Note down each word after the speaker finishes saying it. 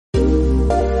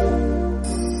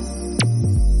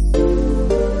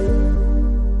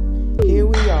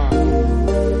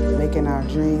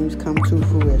dreams come to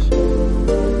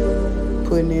fruition.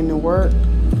 Putting in the work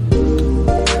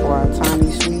for our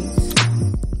tiny sweets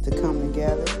to come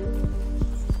together.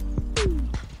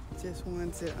 Just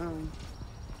wanted to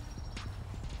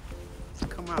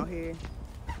come out here,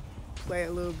 play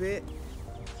a little bit,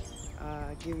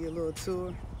 give you a little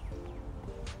tour,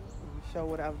 show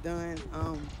what I've done.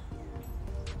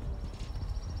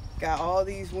 Got all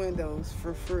these windows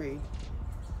for free,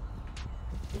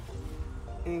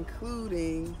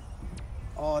 including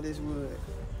all this wood.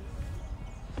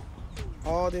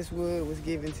 All this wood was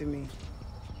given to me,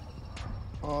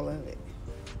 all of it.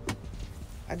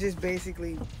 I just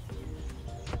basically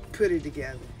put it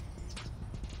together,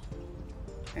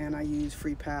 and I use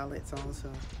free pallets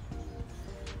also.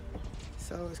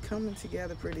 So it's coming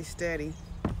together pretty steady.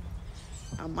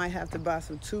 I might have to buy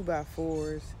some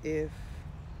 2x4s if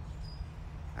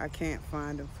I can't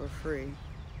find them for free.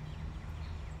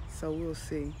 So we'll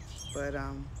see. But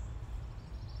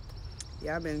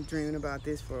yeah, I've been dreaming about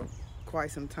this for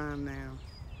quite some time now.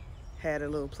 Had a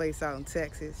little place out in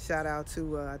Texas. Shout out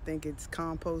to, I think it's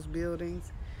Compost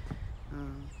Buildings.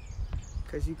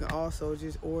 Because you can also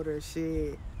just order a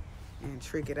shed and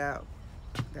trick it out.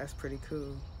 That's pretty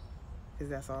cool. Because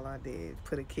that's all I did.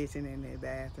 Put a kitchen in their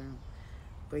bathroom.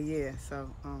 But yeah, so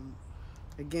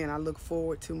again, I look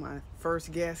forward to my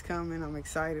first guest coming. I'm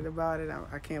excited about it.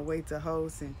 I can't wait to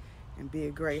host and be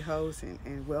a great host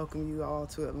and welcome you all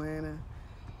to Atlanta.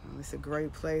 It's a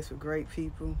great place with great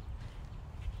people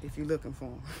if you're looking for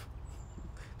them.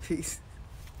 Peace.